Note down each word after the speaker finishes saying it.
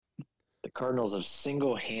Cardinals have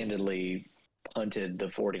single-handedly punted the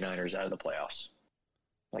 49ers out of the playoffs.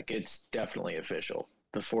 Like, it's definitely official.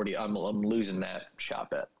 I'm losing that shot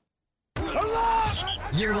bet.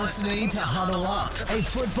 You're listening to Huddle Up, a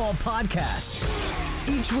football podcast.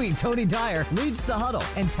 Each week, Tony Dyer leads the huddle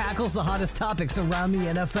and tackles the hottest topics around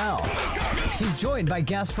the NFL. He's joined by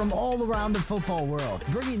guests from all around the football world,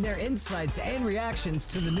 bringing their insights and reactions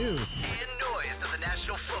to the news and noise of the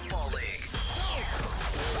National Football League.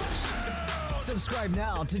 Subscribe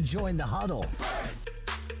now to join the huddle.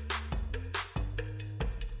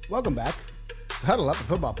 Welcome back to Huddle Up, a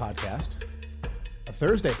football podcast, a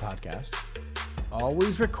Thursday podcast,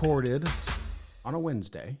 always recorded on a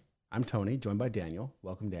Wednesday. I'm Tony, joined by Daniel.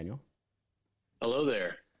 Welcome, Daniel. Hello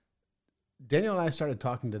there. Daniel and I started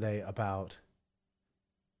talking today about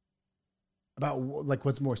like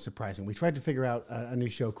what's more surprising. We tried to figure out a new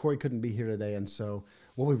show. Corey couldn't be here today, and so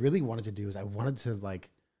what we really wanted to do is I wanted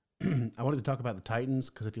to talk about the Titans,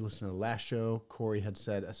 because if you listen to the last show, Corey had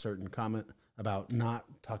said a certain comment about not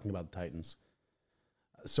talking about the Titans.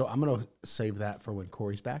 So I'm going to save that for when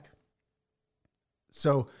Corey's back.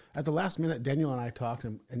 So at the last minute, Daniel and I talked,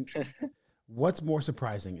 and what's more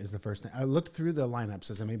surprising is the first thing. I looked through the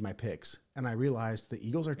lineups as I made my picks, and I realized the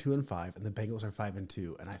Eagles are 2-5 and the Bengals are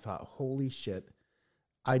 5-2. And I thought, holy shit,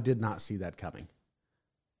 I did not see that coming.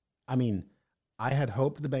 I mean, I had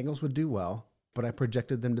hoped the Bengals would do well, but I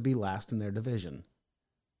projected them to be last in their division.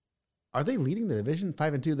 Are they leading the division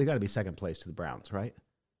 5-2? They got to be second place to the Browns, right?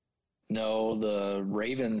 No, the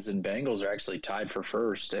Ravens and Bengals are actually tied for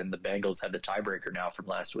first, and the Bengals have the tiebreaker now from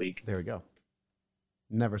last week. There we go.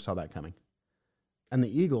 Never saw that coming. And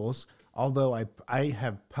the Eagles, although I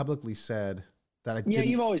have publicly said that I didn't.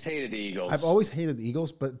 You've always hated the Eagles. I've always hated the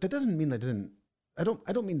Eagles, but that doesn't mean I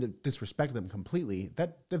don't mean to disrespect them completely.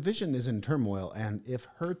 That division is in turmoil, and if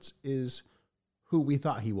Hurts is who we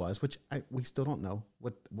thought he was, which we still don't know.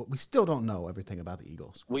 We still don't know everything about the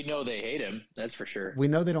Eagles. We know they hate him, that's for sure. We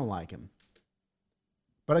know they don't like him.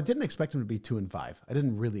 But I didn't expect him to be 2-5. I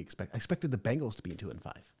didn't really expect. I expected the Bengals to be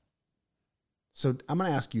 2-5. So I'm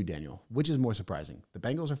going to ask you, Daniel, which is more surprising? The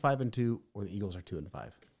Bengals are 5-2 or the Eagles are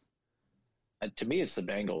 2-5? To me, it's the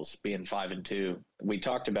Bengals being 5-2. We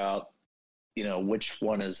talked about, which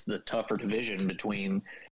one is the tougher division between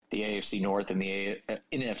the AFC North and the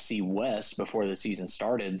NFC West before the season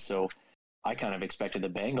started. So I kind of expected the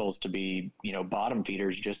Bengals to be, bottom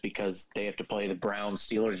feeders just because they have to play the Browns,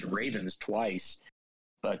 Steelers, and Ravens twice.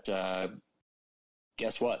 But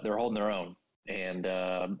guess what? They're holding their own. And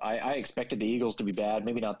I expected the Eagles to be bad,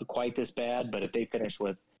 maybe not quite this bad, but if they finish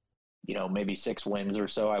with, maybe 6 wins or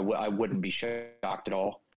so, I wouldn't be shocked at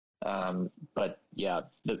all. But yeah,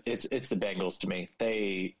 it's the Bengals to me.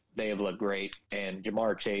 They have looked great. And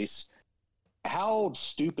Ja'Marr Chase, how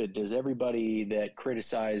stupid does everybody that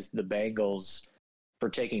criticized the Bengals for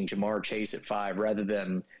taking Ja'Marr Chase at 5 rather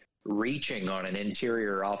than reaching on an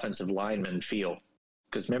interior offensive lineman feel?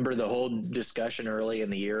 Because remember the whole discussion early in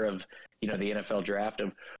the year of, the NFL draft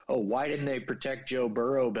of, why didn't they protect Joe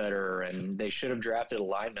Burrow better? And they should have drafted a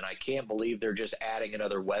lineman. I can't believe they're just adding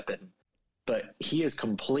another weapon. But he has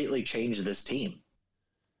completely changed this team.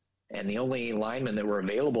 And the only linemen that were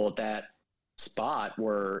available at that spot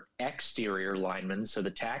were exterior linemen, so the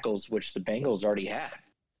tackles, which the Bengals already had.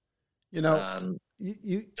 So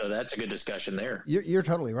that's a good discussion there. You're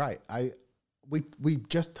totally right. We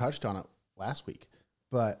just touched on it last week,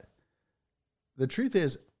 but the truth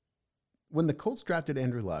is, when the Colts drafted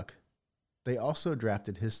Andrew Luck, they also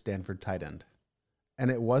drafted his Stanford tight end, and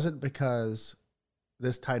it wasn't because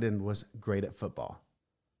this tight end was great at football.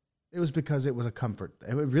 It was because it was a comfort.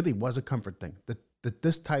 It really was a comfort thing that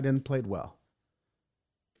this tight end played well.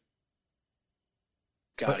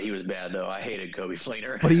 He was bad, though. I hated Coby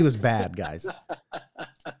Fleener. But he was bad, guys.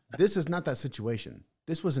 This is not that situation.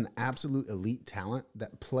 This was an absolute elite talent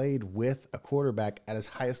that played with a quarterback at his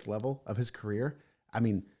highest level of his career. I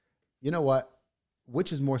mean, you know what?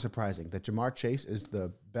 Which is more surprising, that Ja'Marr Chase is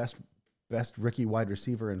the best rookie wide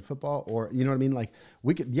receiver in football, or you know what I mean? Like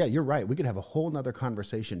you're right. We could have a whole nother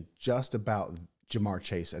conversation just about Ja'Marr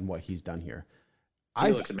Chase and what he's done here.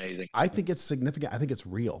 He looks amazing. I think it's significant. I think it's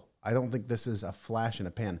real. I don't think this is a flash in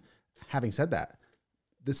a pan. Having said that,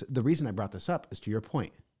 the reason I brought this up is to your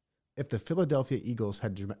point. If the Philadelphia Eagles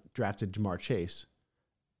had drafted Ja'Marr Chase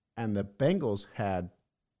and the Bengals had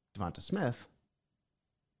Devonta Smith,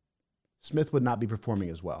 Smith would not be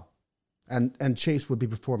performing as well. And Chase would be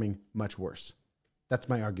performing much worse. That's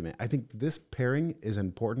my argument. I think this pairing is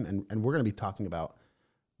important, and we're going to be talking about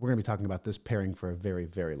this pairing for a very,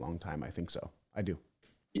 very long time. I think so. I do.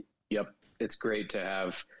 Yep. It's great to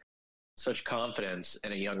have such confidence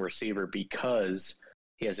in a young receiver because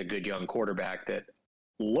he has a good young quarterback that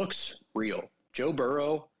looks real. Joe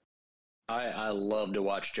Burrow, I love to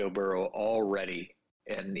watch Joe Burrow already,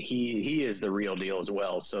 and he is the real deal as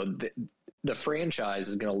well. So the franchise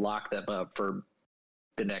is going to lock them up for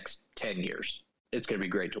the next 10 years. It's going to be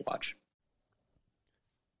great to watch.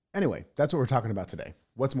 Anyway, that's what we're talking about today.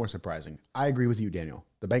 What's more surprising? I agree with you, Daniel.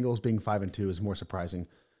 The Bengals being 5-2 is more surprising.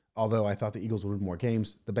 Although I thought the Eagles would win more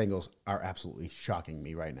games, the Bengals are absolutely shocking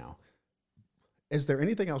me right now. Is there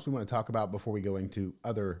anything else we want to talk about before we go into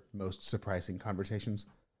other most surprising conversations?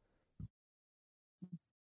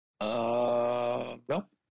 No.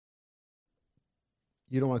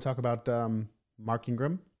 You don't want to talk about Mark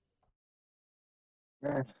Ingram?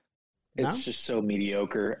 It's just so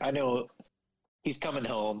mediocre. I know he's coming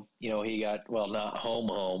home. He got, well, not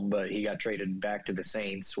home, but he got traded back to the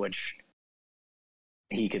Saints, which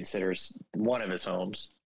he considers one of his homes.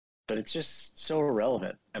 But it's just so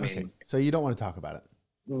irrelevant. I mean, so you don't want to talk about it?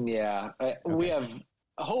 Yeah. We have,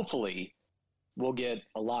 hopefully, we'll get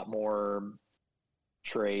a lot more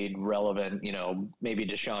trade relevant. Maybe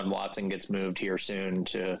Deshaun Watson gets moved here soon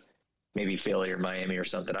to maybe Philly or Miami or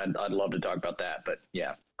something. I'd love to talk about that. But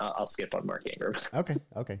yeah, I'll skip on Mark Ingram.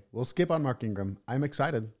 Okay. We'll skip on Mark Ingram. I'm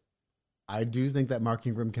excited. I do think that Mark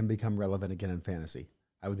Ingram can become relevant again in fantasy.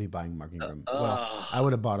 I would be buying Mark Ingram. I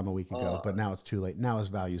would have bought him a week ago, but now it's too late. Now his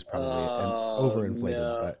value is probably overinflated.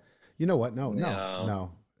 No. But you know what?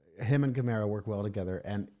 No. Him and Kamara work well together,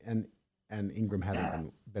 and Ingram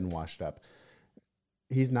hasn't been washed up.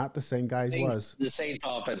 He's not the same guy he was. The Saints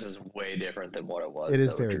offense is way different than what it was. It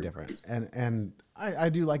is very different, and I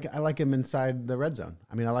do like it. I like him inside the red zone.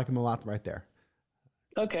 I mean, I like him a lot right there.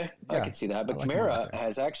 Okay, yeah, I can see that. But Kamara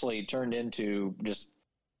has actually turned into just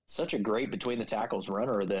such a great between the tackles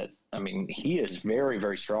runner that, I mean, he is very,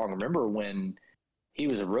 very strong. Remember when he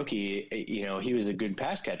was a rookie, he was a good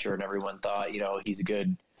pass catcher and everyone thought, he's a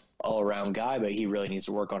good all around guy, but he really needs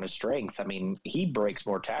to work on his strength. I mean, he breaks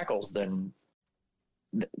more tackles than,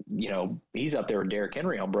 he's up there with Derrick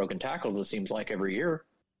Henry on broken tackles, it seems like every year.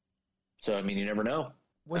 So, I mean, you never know.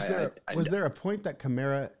 Was there a point that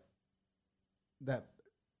Kamara, that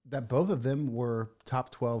both of them were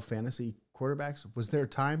top 12 fantasy quarterbacks? Was there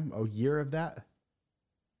a year of that?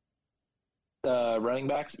 Running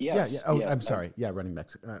backs? Yes. Yeah. Oh, yes. I'm sorry. Yeah, running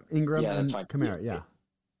backs. Ingram and Kamara, yeah.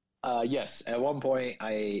 Yes. At one point,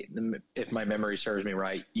 if my memory serves me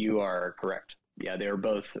right, you are correct. Yeah, they were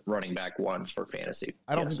both running back ones for fantasy.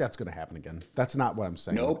 I don't think that's going to happen again. That's not what I'm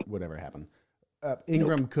saying. Nope. Would ever happen.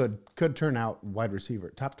 Ingram could turn out wide receiver,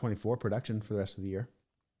 top 24 production for the rest of the year.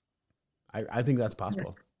 I think that's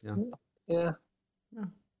possible. Yeah.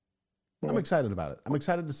 I'm excited about it. I'm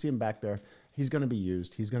excited to see him back there. He's going to be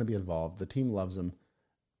used. He's going to be involved. The team loves him.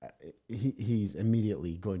 He's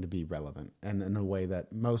immediately going to be relevant, and in a way that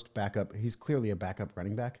he's clearly a backup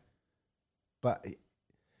running back, but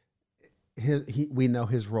we know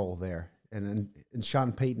his role there. And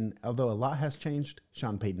Sean Payton, although a lot has changed,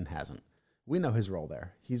 Sean Payton hasn't. We know his role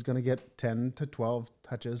there. He's going to get 10 to 12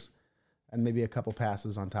 touches and maybe a couple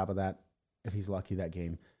passes on top of that if he's lucky that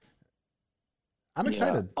game. I'm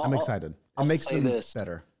excited. I'm excited. It makes them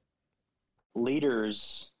better.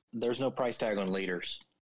 Leaders, there's no price tag on leaders.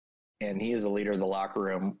 And he is a leader of the locker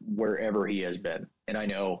room wherever he has been. And I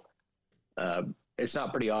know it's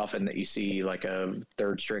not pretty often that you see like a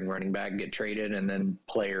third string running back get traded and then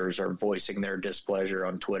players are voicing their displeasure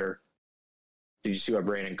on Twitter. Did you see what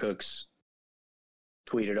Brandon Cooks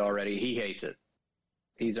tweeted already? He hates it.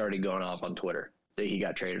 He's already gone off on Twitter that he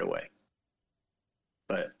got traded away.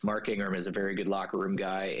 But Mark Ingram is a very good locker room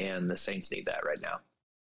guy, and the Saints need that right now.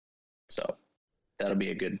 So that'll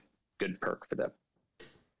be a good perk for them.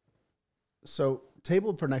 So,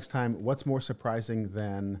 tabled for next time, what's more surprising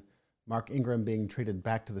than Mark Ingram being traded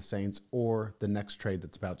back to the Saints or the next trade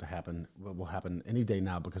that's about to happen? Will happen any day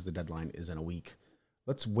now because the deadline is in a week.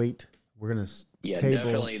 Let's wait. We're going to table.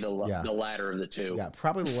 Definitely the latter of the two. Yeah,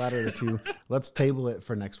 probably the latter of the two. Let's table it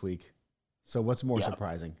for next week. So what's more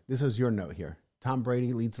surprising? This is your note here. Tom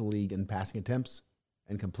Brady leads the league in passing attempts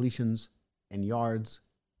and completions and yards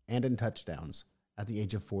and in touchdowns at the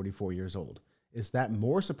age of 44 years old. Is that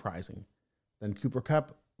more surprising than Cooper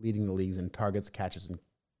Kupp leading the leagues in targets, catches.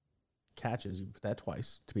 You put that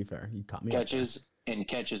twice, to be fair. You caught me.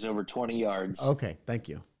 Catches over 20 yards. Okay, thank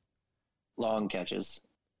you. Long catches,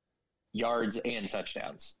 yards, and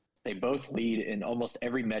touchdowns. They both lead in almost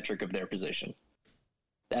every metric of their position.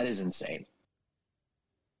 That is insane.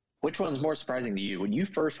 Which one's more surprising to you? When you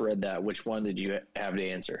first read that, which one did you have to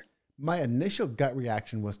answer? My initial gut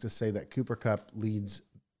reaction was to say that Cooper Kupp leads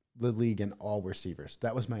the league in all receivers.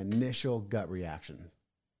 That was my initial gut reaction.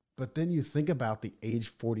 But then you think about the age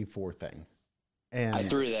 44 thing. And I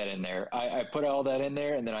threw that in there. I put all that in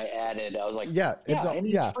there, and then I added. I was like, and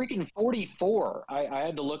he's freaking 44. I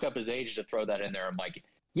had to look up his age to throw that in there. I'm like,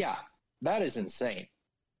 yeah, that is insane.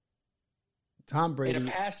 Tom Brady in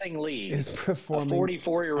a passing league is performing. A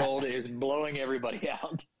 44-year-old is blowing everybody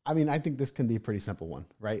out. I mean, I think this can be a pretty simple one,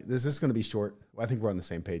 right? This is going to be short. I think we're on the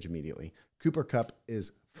same page immediately. Cooper Kupp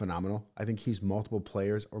is phenomenal. I think he's multiple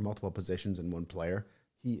players or multiple positions in one player.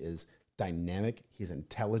 He is dynamic. He's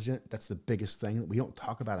intelligent. That's the biggest thing that we don't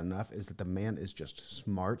talk about enough, is that the man is just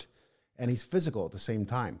smart and he's physical at the same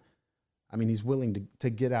time. I mean, he's willing to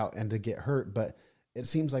get out and to get hurt, but it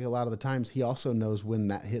seems like a lot of the times he also knows when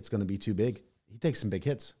that hit's going to be too big. He takes some big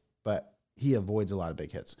hits, but he avoids a lot of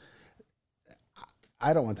big hits.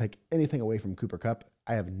 I don't want to take anything away from Cooper Kupp.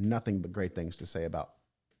 I have nothing but great things to say about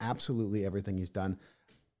absolutely everything he's done.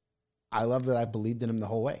 I love that I believed in him the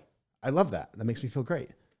whole way. I love that. That makes me feel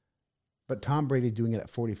great. But Tom Brady doing it at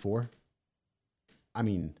 44, I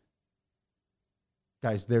mean,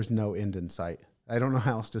 guys, there's no end in sight. I don't know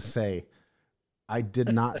how else to say. I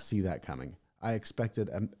did not see that coming. I expected,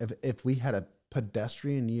 if we had a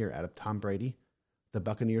pedestrian year out of Tom Brady, the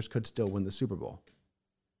Buccaneers could still win the Super Bowl.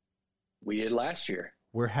 We did last year.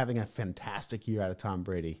 We're having a fantastic year out of Tom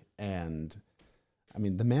Brady. And, I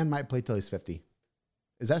mean, the man might play till he's 50.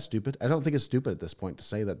 Is that stupid? I don't think it's stupid at this point to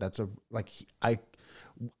say that that's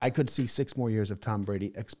I could see 6 more years of Tom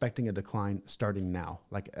Brady, expecting a decline starting now.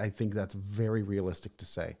 Like, I think that's very realistic to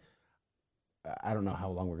say. I don't know how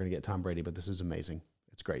long we're going to get Tom Brady, but this is amazing.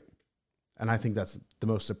 It's great. And I think that's the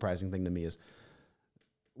most surprising thing to me is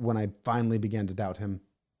when I finally began to doubt him,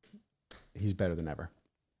 he's better than ever.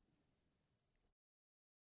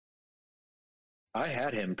 I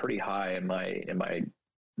had him pretty high in my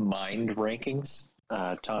mind rankings,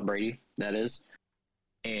 Tom Brady, that is.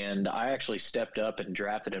 And I actually stepped up and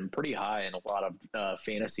drafted him pretty high in a lot of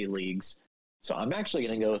fantasy leagues. So I'm actually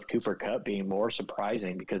going to go with Cooper Kupp being more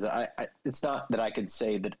surprising because I it's not that I could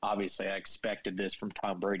say that obviously I expected this from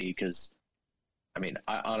Tom Brady because, I mean,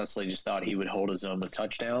 I honestly just thought he would hold his own with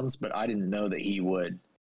touchdowns, but I didn't know that he would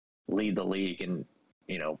lead the league in,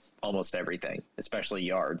 almost everything, especially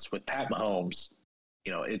yards. With Pat Mahomes,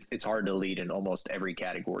 it's hard to lead in almost every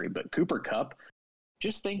category. But Cooper Kupp,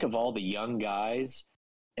 just think of all the young guys,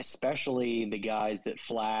 especially the guys that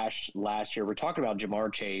flashed last year. We're talking about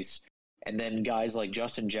Jamar Chase, and then guys like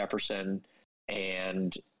Justin Jefferson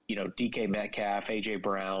and, DK Metcalf, A.J.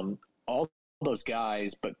 Brown, all those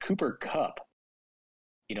guys. But Cooper Kupp,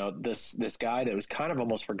 this guy that was kind of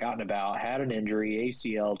almost forgotten about, had an injury,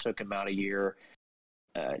 ACL, took him out a year,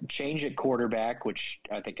 change at quarterback, which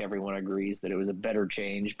I think everyone agrees that it was a better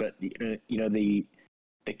change. But, the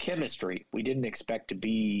chemistry, we didn't expect to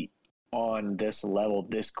be on this level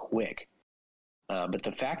this quick. But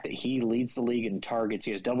the fact that he leads the league in targets,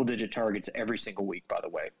 he has double-digit targets every single week, by the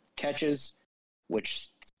way. Catches, which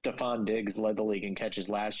Stephon Diggs led the league in catches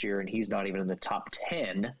last year, and he's not even in the top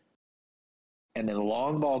 10. And then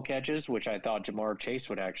long ball catches, which I thought Jamar Chase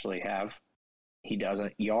would actually have. He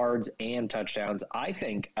doesn't. Yards and touchdowns. I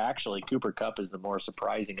think, actually, Cooper Kupp is the more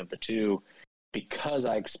surprising of the two because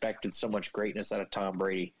I expected so much greatness out of Tom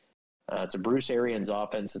Brady. It's a Bruce Arians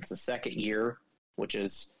offense. It's the second year, which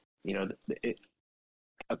is,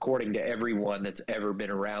 according to everyone that's ever been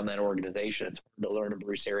around that organization, it's hard to learn a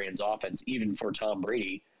Bruce Arians offense, even for Tom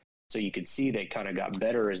Brady. So you could see they kind of got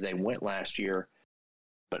better as they went last year.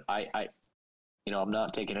 But I'm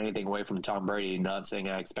not taking anything away from Tom Brady, not saying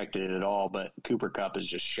I expected it at all, but Cooper Kupp is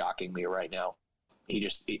just shocking me right now.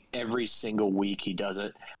 Every single week he does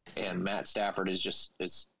it, and Matt Stafford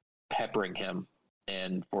is peppering him,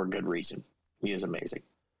 and for good reason. He is amazing.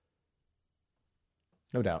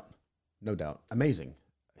 No doubt. Amazing.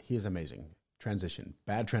 He is amazing. Transition.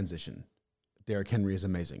 Bad transition. Derrick Henry is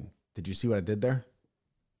amazing. Did you see what I did there?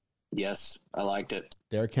 Yes, I liked it.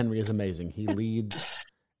 Derrick Henry is amazing. He leads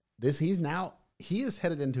this. He is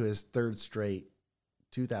headed into his third straight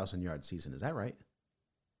 2,000-yard season. Is that right?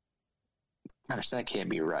 Gosh, that can't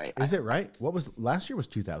be right. Is it right? What was last year was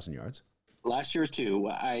 2,000 yards. Last year was 2.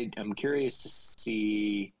 I'm curious to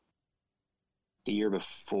see the year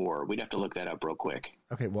before. We'd have to look that up real quick.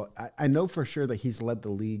 Okay, well, I know for sure that he's led the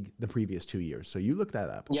league the previous 2 years. So you look that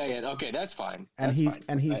up. Yeah, okay, that's fine. And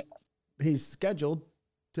he's scheduled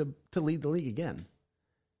to lead the league again.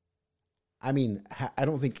 I mean, I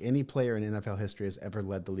don't think any player in NFL history has ever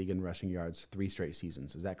led the league in rushing yards 3 straight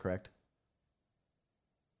seasons. Is that correct?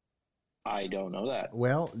 I don't know that.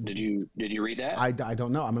 Well, did you read that? I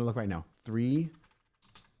don't know. I'm going to look right now. 3.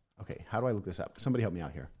 Okay, how do I look this up? Somebody help me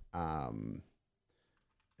out here.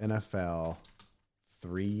 NFL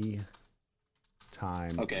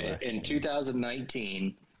 3-time. Okay, in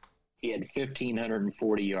 2019, He had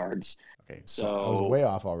 1,540 yards. Okay, So I was way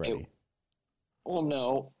off already. Well,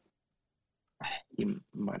 no, he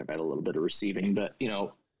might have had a little bit of receiving, but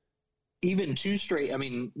even two straight. I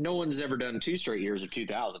mean, no one's ever done 2 straight years of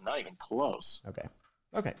 2,000. Not even close. Okay.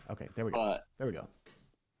 There we go. There we go.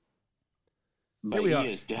 But he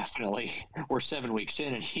is definitely. We're 7 weeks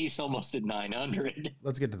in, and he's almost at 900.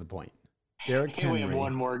 Let's get to the point. Derrick Henry. We have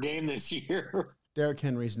one more game this year. Derrick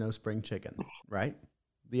Henry's no spring chicken, right?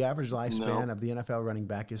 The average lifespan of the NFL running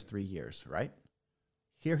back is 3 years, right?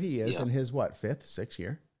 Here he is in his fifth, sixth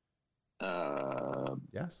year?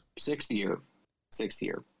 Yes. Sixth year.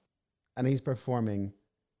 And he's performing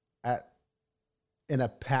in a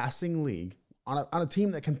passing league on a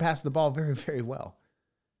team that can pass the ball very, very well.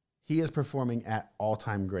 He is performing at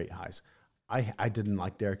all-time great highs. I didn't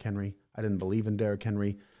like Derrick Henry. I didn't believe in Derrick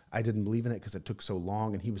Henry. I didn't believe in it because it took so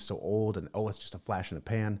long and he was so old and, it's just a flash in the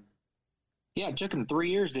pan. Yeah, it took him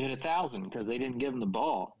 3 years to hit 1,000 because they didn't give him the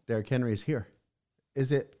ball. Derrick Henry is here.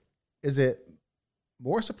 Is it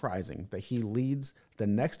more surprising that he leads the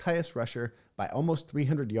next highest rusher by almost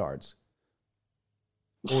 300 yards?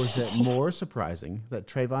 Or is it more surprising that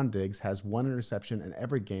Trayvon Diggs has 1 interception in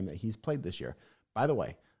every game that he's played this year? By the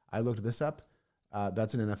way, I looked this up.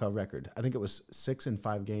 That's an NFL record. I think it was 6 in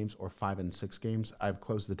 5 games or 5 in 6 games. I've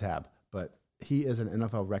closed the tab, but he is an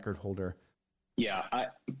NFL record holder. Yeah,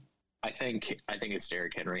 I think it's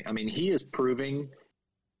Derrick Henry. I mean, he is proving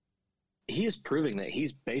that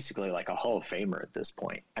he's basically like a Hall of Famer at this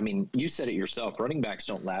point. I mean, you said it yourself. Running backs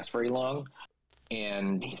don't last very long.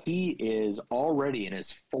 And he is already in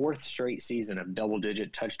his 4th straight season of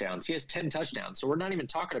double-digit touchdowns. He has 10 touchdowns. So we're not even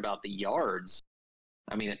talking about the yards.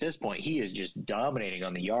 I mean, at this point, he is just dominating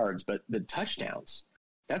on the yards. But the touchdowns,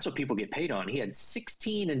 that's what people get paid on. He had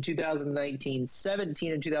 16 in 2019,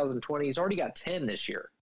 17 in 2020. He's already got 10 this year.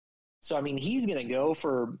 So, I mean, he's going to go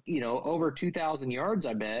for, over 2,000 yards,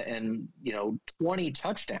 I bet, and, 20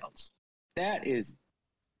 touchdowns. That is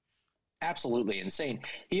absolutely insane.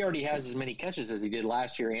 He already has as many catches as he did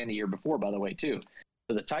last year and the year before, by the way, too.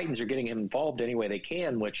 So the Titans are getting him involved any way they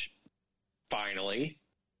can, which finally,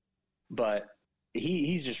 but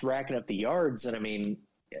he's just racking up the yards. And I mean,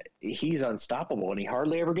 he's unstoppable and he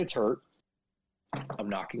hardly ever gets hurt. I'm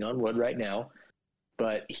knocking on wood right now,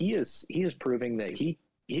 but he is proving that he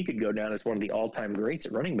could go down as one of the all-time greats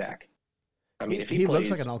at running back. I mean, if he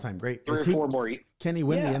looks like an all-time great. 3 or 4 more. Can he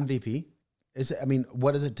win the MVP?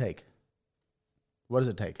 What does it take? What does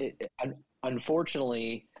it take?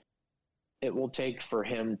 Unfortunately, it will take for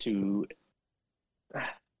him to.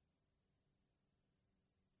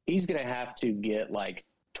 He's going to have to get like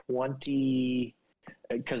 20,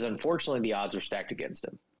 because unfortunately the odds are stacked against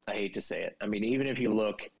him. I hate to say it. I mean, even if you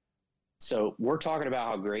look, so we're talking about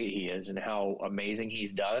how great he is and how amazing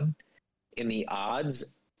he's done. In the odds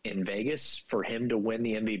in Vegas for him to win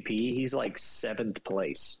the MVP, he's like 7th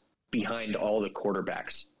place behind all the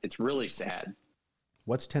quarterbacks. It's really sad.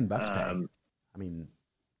 What's $10 pay?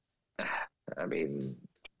 I mean,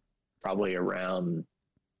 probably around,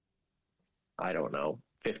 I don't know,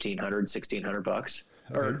 $1,500, $1,600.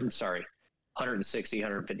 Okay. Or sorry, $160,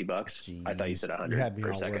 $150. Jeez. I thought you said 100. You had me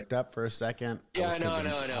all second. Worked up for a second. Yeah, I know.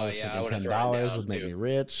 I was thinking $10 would make me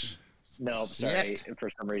rich. No, sorry. For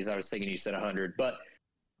some reason, I was thinking you said 100. But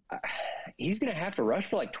he's going to have to rush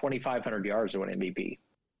for like 2,500 yards to win MVP.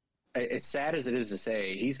 As sad as it is to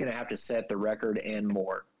say, he's going to have to set the record and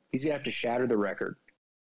more. He's going to have to shatter the record.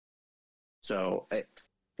 So,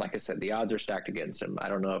 like I said, the odds are stacked against him. I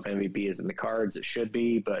don't know if MVP is in the cards. It should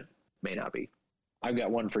be, but may not be. I've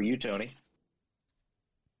got one for you, Tony.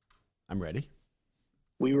 I'm ready.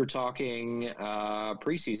 We were talking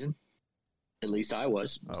preseason. At least I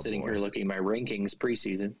was sitting here looking at my rankings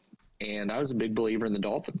preseason, and I was a big believer in the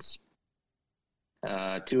Dolphins.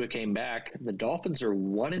 Tua came back. The Dolphins are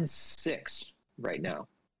 1-6 right now.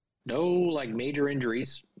 No like major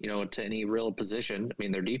injuries, to any real position. I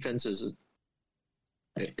mean, their defense is.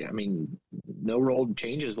 I mean, no real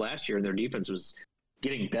changes last year, and their defense was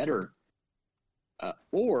getting better.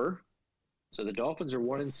 So the Dolphins are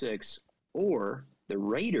 1-6, or the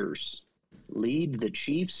Raiders lead the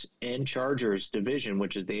Chiefs and Chargers division,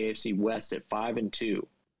 which is the AFC West, at 5-2.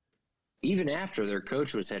 Even after their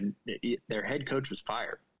head coach was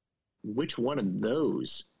fired. Which one of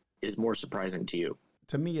those is more surprising to you?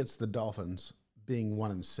 To me, it's the Dolphins being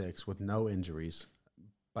 1-6 with no injuries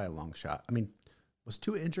by a long shot. I mean, was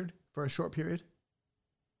Tua injured for a short period?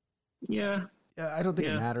 Yeah. Yeah, I don't think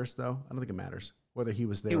it matters, though. I don't think it matters whether he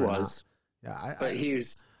was there or not. Yeah, but he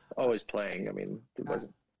was always playing. I mean, it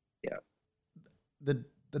wasn't. Yeah.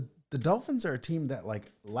 The The Dolphins are a team that,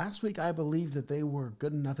 like, last week I believed that they were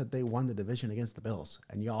good enough that they won the division against the Bills,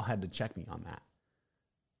 and y'all had to check me on that.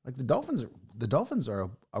 Like, the Dolphins are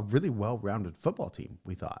a really well-rounded football team,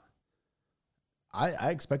 we thought. I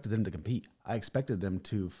expected them to compete. I expected them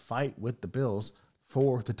to fight with the Bills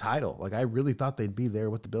for the title. Like, I really thought they'd be there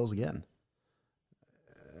with the Bills again.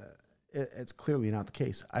 It's clearly not the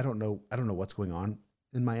case. I don't know what's going on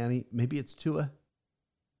in Miami. Maybe it's Tua.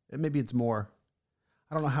 Maybe it's more.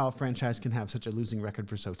 I don't know how a franchise can have such a losing record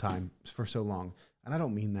for so long. And I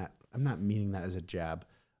don't mean that. I'm not meaning that as a jab.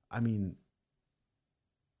 I mean,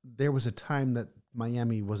 there was a time that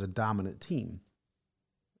Miami was a dominant team.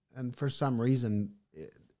 And for some reason,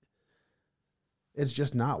 it's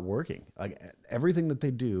just not working. Like, everything that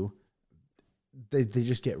they do, they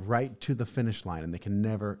just get right to the finish line and they can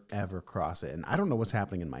never, ever cross it. And I don't know what's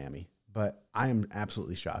happening in Miami, but I am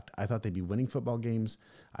absolutely shocked. I thought they'd be winning football games.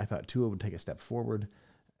 I thought Tua would take a step forward,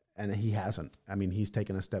 and he hasn't. I mean, he's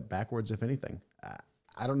taken a step backwards, if anything.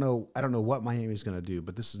 I don't know what Miami's going to do,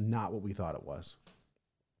 but this is not what we thought it was.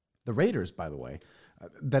 The Raiders, by the way,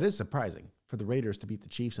 that is surprising for the Raiders to beat the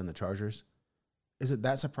Chiefs and the Chargers. Is it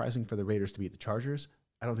that surprising for the Raiders to beat the Chargers?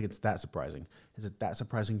 I don't think it's that surprising. Is it that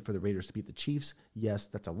surprising for the Raiders to beat the Chiefs? Yes,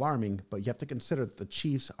 that's alarming, but you have to consider that the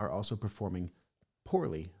Chiefs are also performing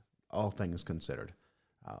poorly, all things considered.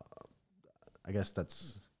 I guess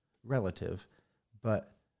that's relative,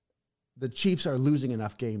 but the Chiefs are losing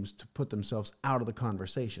enough games to put themselves out of the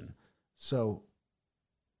conversation. So,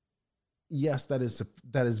 yes, that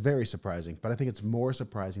is very surprising, but I think it's more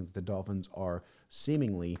surprising that the Dolphins are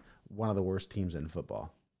seemingly one of the worst teams in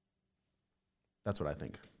football. That's what I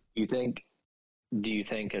think. Do you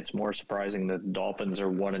think it's more surprising that the Dolphins are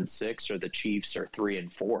 1-6 or the Chiefs are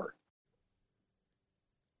 3-4?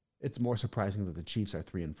 It's more surprising that the Chiefs are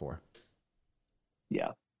 3-4.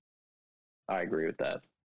 Yeah, I agree with that.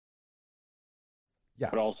 Yeah,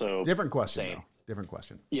 but also different question. Though. Different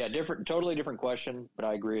question. Yeah, totally different question. But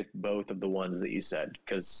I agree with both of the ones that you said,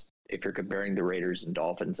 because if you're comparing the Raiders and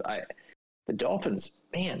Dolphins, the Dolphins,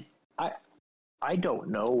 man, I don't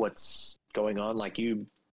know what's going on. Like you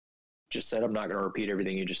just said, I'm not going to repeat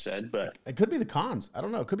everything you just said, but it could be the cons. I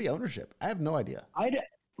don't know. It could be ownership. I have no idea.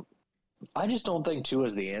 I just don't think Tua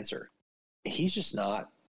is the answer. He's just not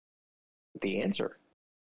the answer.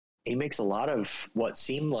 He makes a lot of what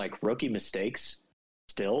seem like rookie mistakes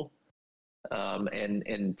still. And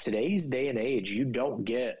in today's day and age, you don't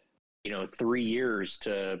get, 3 years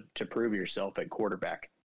to prove yourself at quarterback.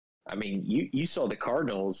 I mean, you saw the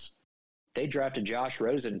Cardinals, they drafted Josh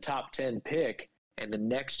Rosen, top 10 pick, and the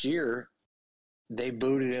next year they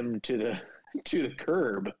booted him to the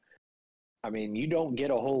curb. I mean, you don't get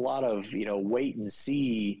a whole lot of, wait and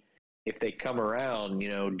see if they come around,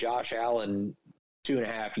 Josh Allen,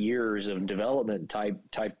 2.5 years of development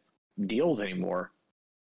type deals anymore.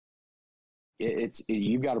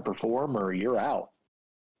 You've got to perform or you're out.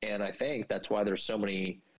 And I think that's why there's so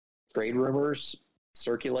many trade rumors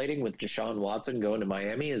circulating with Deshaun Watson going to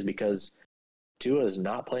Miami, is because Tua is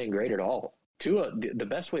not playing great at all. Tua, the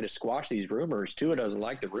best way to squash these rumors, Tua doesn't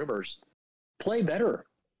like the rumors. Play better.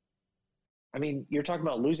 I mean, you're talking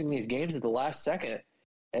about losing these games at the last second.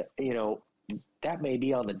 That may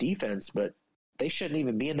be on the defense, but they shouldn't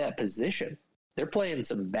even be in that position. They're playing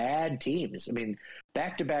some bad teams. I mean,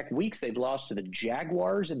 back-to-back weeks, they've lost to the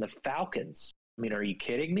Jaguars and the Falcons. I mean, are you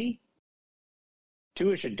kidding me?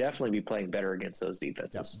 Tua should definitely be playing better against those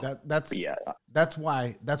defenses. Yeah, that's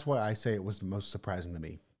why I say it was most surprising to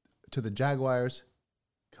me. To the Jaguars,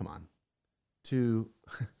 come on. To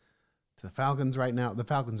the Falcons right now, the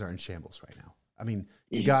Falcons are in shambles right now. I mean,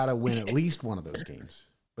 you got to win at least one of those games,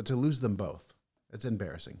 but to lose them both, it's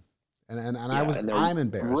embarrassing. And I'm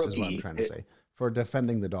embarrassed is what I'm trying to say for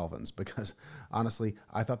defending the Dolphins, because honestly,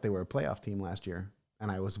 I thought they were a playoff team last year, and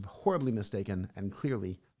I was horribly mistaken, and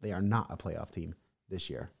clearly they are not a playoff team this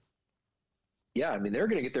year. Yeah, I mean, they're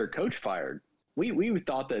going to get their coach fired. We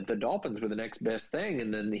thought that the Dolphins were the next best thing,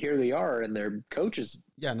 and then here they are, and their coach is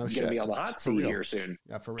going to be on the hot seat here soon.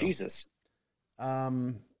 Yeah, for real. Jesus.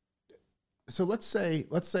 So let's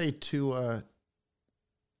say Tua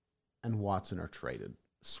and Watson are traded,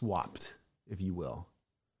 swapped, if you will.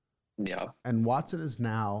 Yeah. And Watson is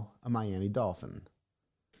now a Miami Dolphin.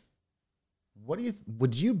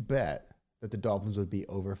 Would you bet that the Dolphins would be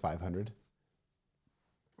over 500?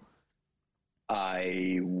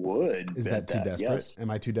 I would. Is that too desperate? Yes. Am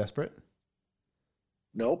I too desperate?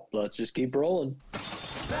 Nope. Let's just keep rolling.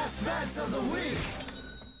 Best bets of the week.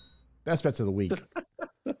 Best bets of the week.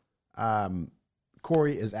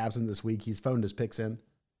 Corey is absent this week. He's phoned his picks in.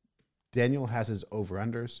 Daniel has his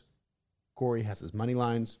over-unders. Corey has his money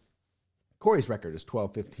lines. Corey's record is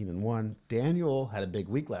 12-15-1. Daniel had a big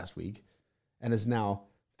week last week and is now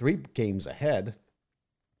 3 games ahead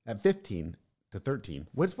at 15-13.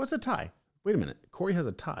 What's a tie? Wait a minute. Corey has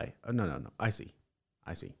a tie. Oh, no. I see.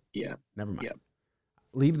 Yeah. Never mind. Yeah.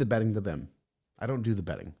 Leave the betting to them. I don't do the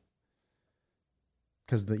betting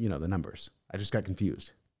because the numbers. I just got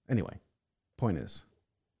confused. Anyway, point is,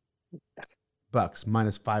 Bucks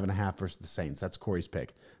minus 5.5 versus the Saints. That's Corey's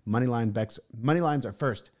pick. Money lines are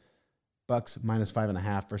first. Bucks minus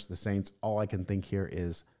 5.5 versus the Saints. All I can think here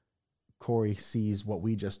is Corey sees what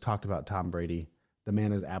we just talked about. Tom Brady, the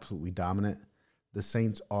man is absolutely dominant. The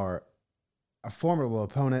Saints are a formidable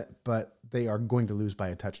opponent, but they are going to lose by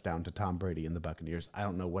a touchdown to Tom Brady and the Buccaneers. I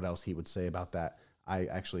don't know what else he would say about that. I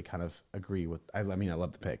actually kind of agree with. I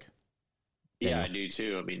love the pick. Yeah, I do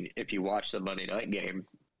too. I mean, if you watch the Monday night game,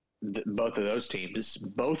 both of those teams,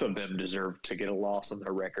 both of them deserve to get a loss on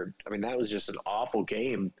their record. I mean, that was just an awful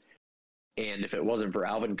game. And if it wasn't for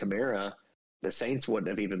Alvin Kamara, the Saints wouldn't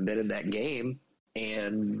have even been in that game.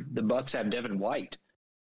 And the Bucs have Devin White,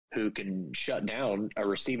 who can shut down a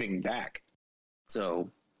receiving back. So,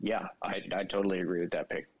 yeah, I totally agree with that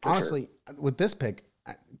pick. Honestly, with this pick,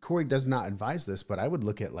 Corey does not advise this, but I would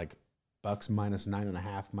look at like Bucks minus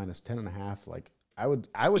 9.5, minus 10.5. Like I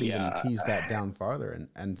would even tease that down farther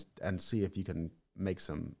and see if you can make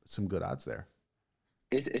some good odds there.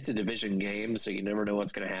 It's a division game, so you never know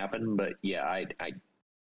what's going to happen. But yeah,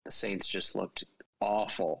 the Saints just looked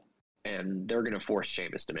awful, and they're going to force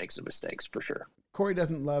Jameis to make some mistakes for sure. Corey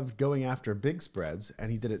doesn't love going after big spreads,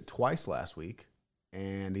 and he did it twice last week,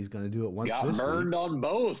 and he's going to do it once this week. Got burned on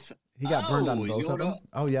both. He got burned on both of them.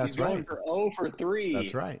 Oh, yeah, that's right. He's going for 0 for 3.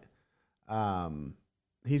 That's right.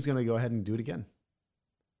 He's going to go ahead and do it again.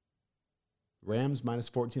 Rams minus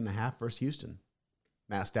 14.5 versus Houston.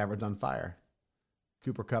 Matt Stafford's on fire.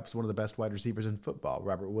 Cooper Kupp's one of the best wide receivers in football.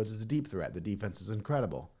 Robert Woods is a deep threat. The defense is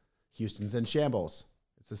incredible. Houston's in shambles.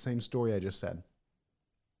 It's the same story I just said.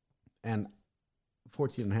 And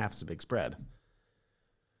 14.5 is a big spread.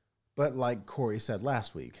 But like Corey said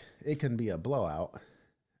last week, it can be a blowout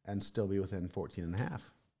and still be within 14.5.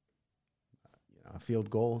 A field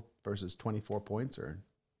goal versus 24 points or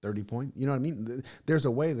 30 points. You know what I mean? There's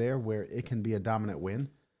a way there where it can be a dominant win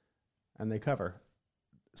and they cover.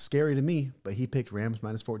 Scary to me, but he picked Rams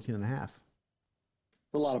minus 14.5.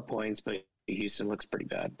 A lot of points, but Houston looks pretty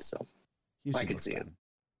bad, so Houston I can see it.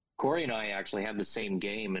 Corey and I actually have the same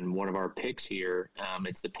game in one of our picks here.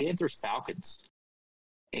 It's the Panthers-Falcons.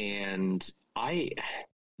 And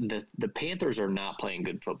the Panthers are not playing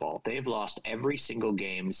good football. They've lost every single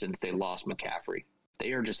game since they lost McCaffrey.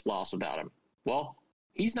 They are just lost without him. Well,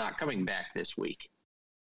 he's not coming back this week.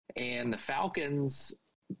 And the Falcons,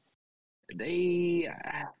 they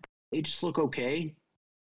just look okay.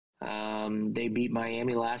 They beat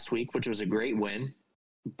Miami last week, which was a great win.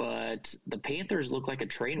 But the Panthers look like a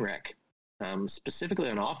train wreck, specifically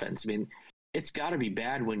on offense. I mean, it's got to be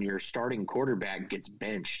bad when your starting quarterback gets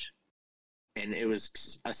benched. And it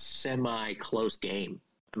was a semi-close game.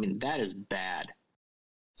 I mean, that is bad.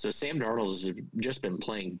 So Sam Darnold has just been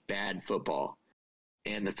playing bad football.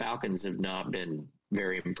 And the Falcons have not been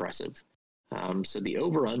very impressive. So the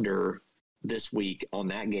over-under this week on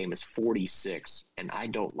that game is 46, and I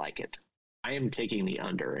don't like it. I am taking the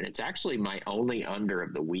under, and it's actually my only under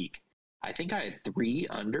of the week. I think I had 3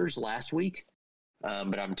 unders last week,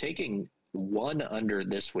 but I'm taking one under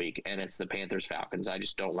this week, and it's the Panthers-Falcons. I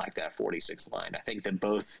just don't like that 46 line. I think that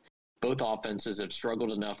both offenses have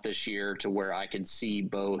struggled enough this year to where I can see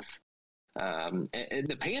both. And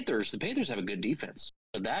the Panthers have a good defense.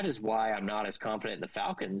 So that is why I'm not as confident in the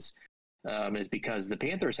Falcons, is because the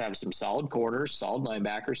Panthers have some solid corners, solid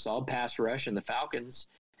linebackers, solid pass rush, and the Falcons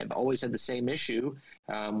have always had the same issue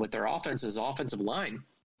with their offensive line.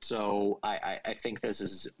 So I think this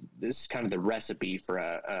is kind of the recipe for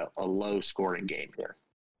a low-scoring game here.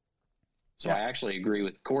 So yeah. I actually agree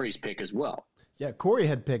with Corey's pick as well. Yeah, Corey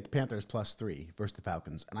had picked Panthers +3 versus the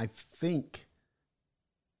Falcons, and I think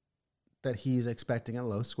that he's expecting a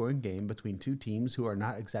low-scoring game between two teams who are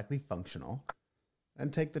not exactly functional,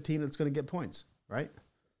 and take the team that's going to get points, right?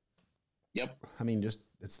 Yep. I mean,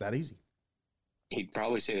 it's that easy. He'd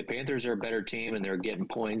probably say the Panthers are a better team and they're getting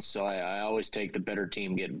points, so I always take the better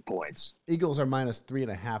team getting points. Eagles are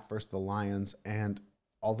 -3.5 versus the Lions, and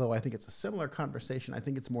although I think it's a similar conversation, I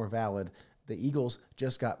think it's more valid. The Eagles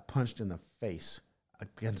just got punched in the face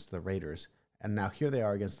against the Raiders, and now here they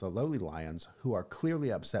are against the lowly Lions, who are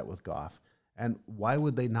clearly upset with Goff. And why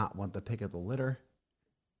would they not want the pick of the litter?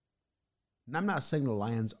 And I'm not saying the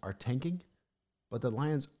Lions are tanking, but the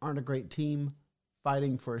Lions aren't a great team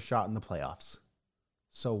fighting for a shot in the playoffs.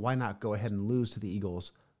 So why not go ahead and lose to the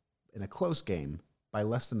Eagles in a close game by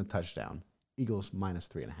less than a touchdown. Eagles minus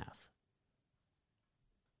 3.5.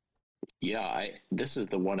 Yeah, this is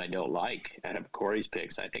the one I don't like out of Corey's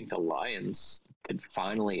picks. I think the Lions could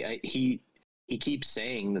finally. He keeps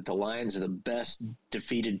saying that the Lions are the best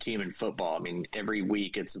defeated team in football. I mean, every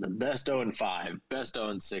week it's the best 0-5, best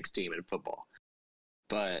 0-6 team in football.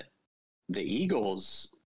 But the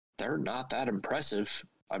Eagles, they're not that impressive.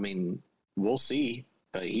 I mean, we'll see.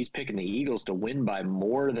 But he's picking the Eagles to win by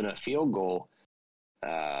more than a field goal.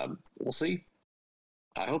 We'll see.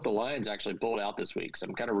 I hope the Lions actually pulled out this week, so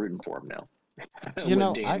I'm kind of rooting for them now. You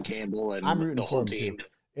know, Dan Campbell and I'm rooting the whole for them team. too.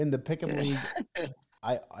 In the Pick'em League,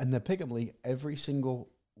 in the Pick'em League, every single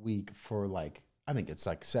week for I think it's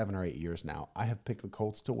 7 or 8 years now, I have picked the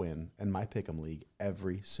Colts to win in my Pick'em League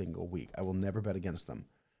every single week. I will never bet against them.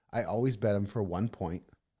 I always bet them for 1 point.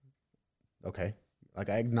 Okay, I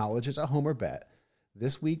acknowledge it's a homer bet.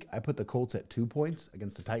 This week, I put the Colts at 2 points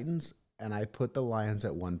against the Titans, and I put the Lions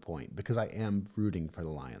at 1 point because I am rooting for the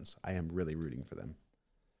Lions. I am really rooting for them.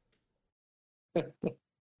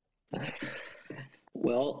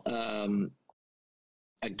 Well,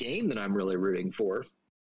 a game that I'm really rooting for,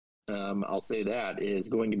 I'll say that, is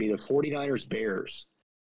going to be the 49ers Bears.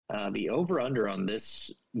 The over-under on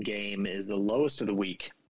this game is the lowest of the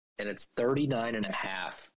week, and it's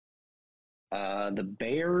 39.5. The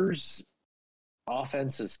Bears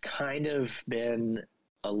offense has kind of been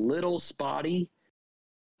a little spotty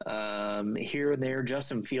here and there.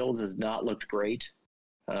 Justin Fields has not looked great.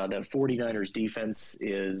 The 49ers defense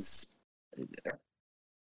is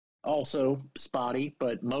also spotty,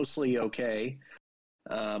 but mostly okay.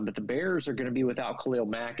 But the Bears are going to be without Khalil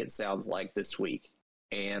Mack, it sounds like, this week.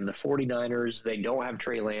 And the 49ers, they don't have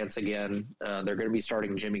Trey Lance again. They're going to be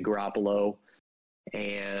starting Jimmy Garoppolo.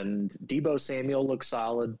 And Deebo Samuel looks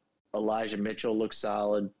solid. Elijah Mitchell looks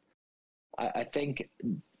solid. I think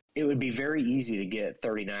it would be very easy to get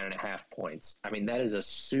 39.5 points. I mean, that is a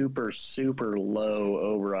super, super low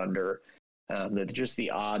over-under. That just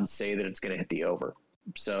the odds say that it's going to hit the over.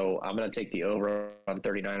 So I'm going to take the over on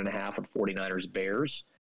 39.5 with 49ers Bears.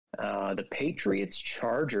 The Patriots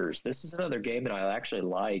Chargers. This is another game that I actually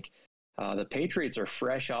like. The Patriots are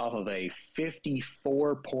fresh off of a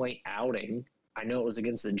 54-point outing. I know it was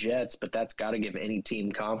against the Jets, but that's got to give any team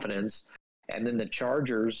confidence. And then the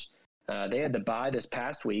Chargers, they had to bye this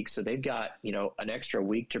past week, so they've got, an extra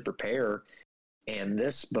week to prepare. And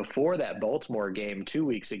this, before that Baltimore game 2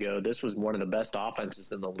 weeks ago, this was one of the best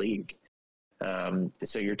offenses in the league.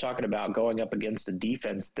 So you're talking about going up against a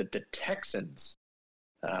defense that the Texans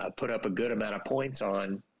put up a good amount of points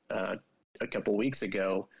on a couple weeks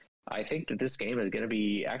ago. I think that this game is going to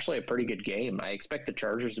be actually a pretty good game. I expect the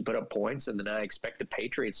Chargers to put up points, and then I expect the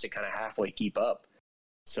Patriots to kind of halfway keep up.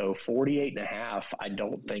 So 48.5, I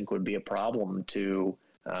don't think would be a problem to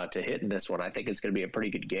hit in this one. I think it's going to be a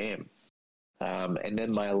pretty good game. And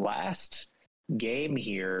then my last game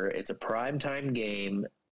here, it's a primetime game,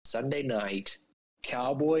 Sunday night,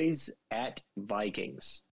 Cowboys at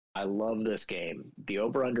Vikings. I love this game. The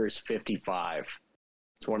over-under is 55.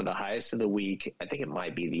 It's one of the highest of the week. I think it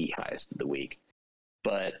might be the highest of the week.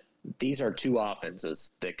 But these are two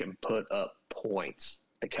offenses that can put up points.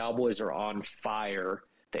 The Cowboys are on fire.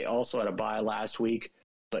 They also had a bye last week.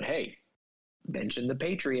 But hey, mention the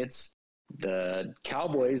Patriots. The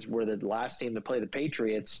Cowboys were the last team to play the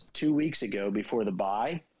Patriots 2 weeks ago before the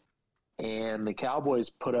bye. And the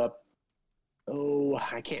Cowboys put up,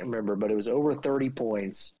 I can't remember, but it was over 30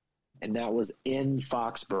 points. And that was in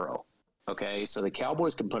Foxborough. Okay, so the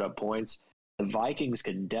Cowboys can put up points. The Vikings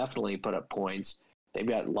can definitely put up points. They've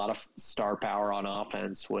got a lot of star power on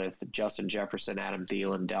offense with Justin Jefferson, Adam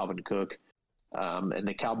Thielen, Dalvin Cook. And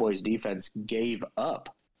the Cowboys defense gave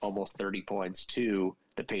up almost 30 points to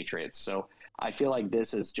the Patriots. So I feel like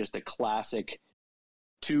this is just a classic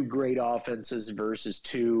two great offenses versus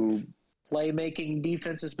two playmaking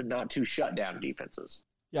defenses, but not two shutdown defenses.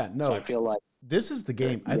 Yeah, no. So I feel like this is the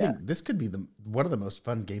game. I think this could be one of the most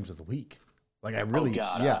fun games of the week. Like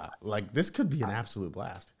this could be an absolute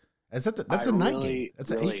blast. That's a night game.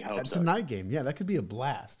 It's a night game. Yeah, that could be a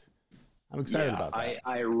blast. I'm excited about that.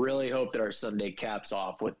 I really hope that our Sunday caps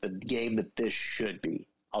off with the game that this should be.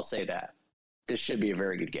 I'll say that. This should be a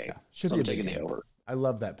very good game. Yeah, should be I'm taking the over. I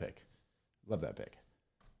love that pick.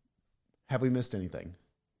 Have we missed anything?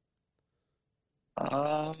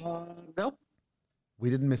 Nope. We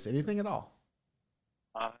didn't miss anything at all.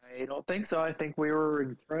 I don't think so. I think we were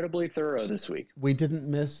incredibly thorough this week. We didn't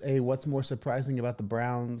miss a what's more surprising about the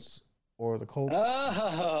Browns or the Colts?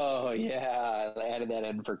 Oh, yeah. I added that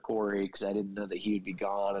in for Corey because I didn't know that he would be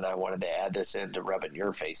gone, and I wanted to add this in to rub it in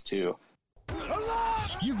your face, too.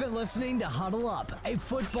 You've been listening to Huddle Up, a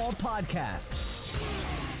football podcast.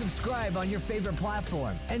 Subscribe on your favorite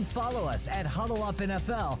platform and follow us at Huddle Up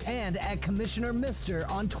NFL and at Commissioner Mister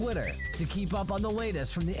on Twitter to keep up on the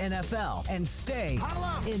latest from the NFL and stay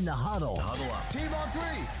in the huddle. Huddle Up. Team on 3.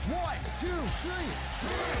 1, 2,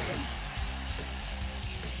 3.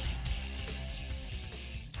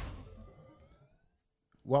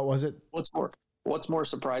 What was it? What's more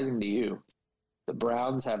surprising to you? The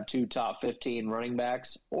Browns have 2 top 15 running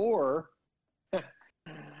backs, or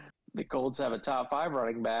the Colts have a top 5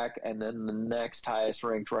 running back, and then the next highest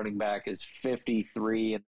ranked running back is 53 in